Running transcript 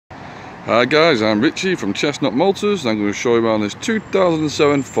Hi guys, I'm Richie from Chestnut Motors and I'm going to show you around this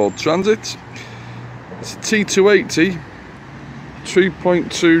 2007 Ford Transit. It's a T280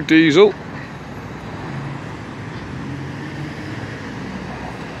 3.2 diesel.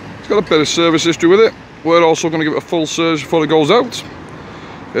 It's got a bit of service history with it. We're also going to give it a full service before it goes out.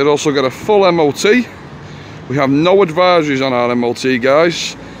 It also got a full MOT. We have no advisories on our MOT,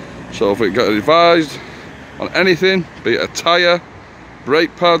 guys, so if it got advised on anything, be it a tyre,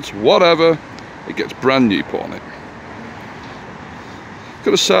 brake pads, whatever, it gets brand new put on it.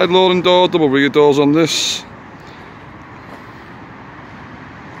 Got a side loading door, double rear doors on this.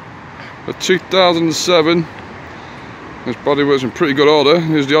 A 2007. This bodywork's in pretty good order.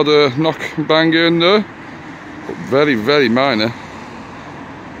 Here's the odd knock and bang here and there, but very, very minor.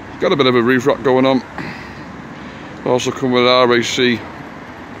 Got a bit of a roof rack going on. Also come with an RAC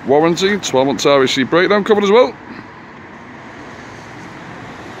warranty, 12 months RAC breakdown covered as well.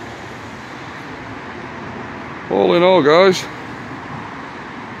 All in all, guys,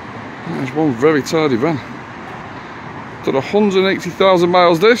 there's one very tidy van. Done 180,000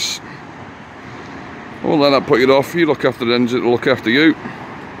 miles this. I won't let that put you off. You look after the engine, it'll look after you.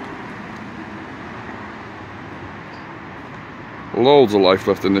 Loads of life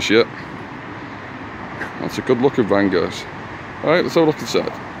left in this yet. That's a good looking van, guys. Alright, let's have a look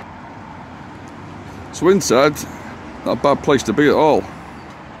inside. So inside, not a bad place to be at all.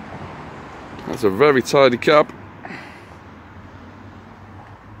 That's a very tidy cab.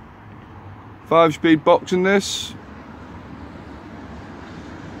 5-speed box in this.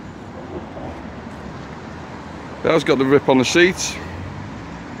 It has got the rip on the seat.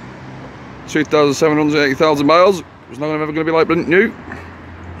 2,780,000 miles. It's not ever going to be like brand new.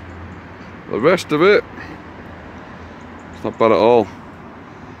 The rest of it, it's not bad at all.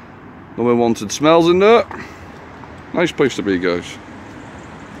 No unwanted smells in there. Nice place to be, guys.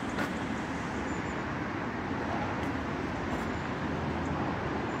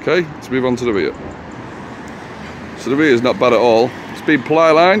 Okay, let's move on to the rear. So the rear is not bad at all. It's been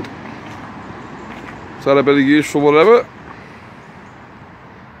ply lined. It's had a bit of use for whatever.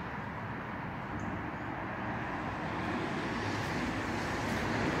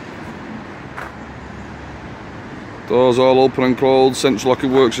 Doors all open and closed, central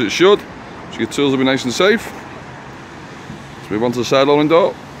locking works as it should, so your tools will be nice and safe. Let's move on to the side loading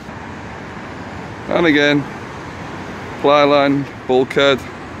door. And again, ply line, bulkhead,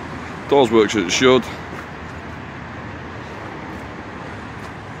 doors works as it should.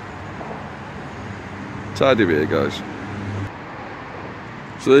 Tidy rear, guys.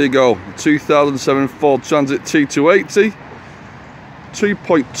 So there you go, 2007 Ford Transit T280,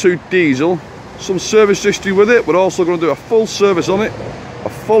 3.2 diesel. Some service history with it. We're also going to do a full service on it, a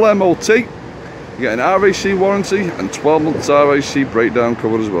full MOT. You get an RAC warranty and 12 months RAC breakdown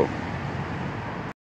covered as well.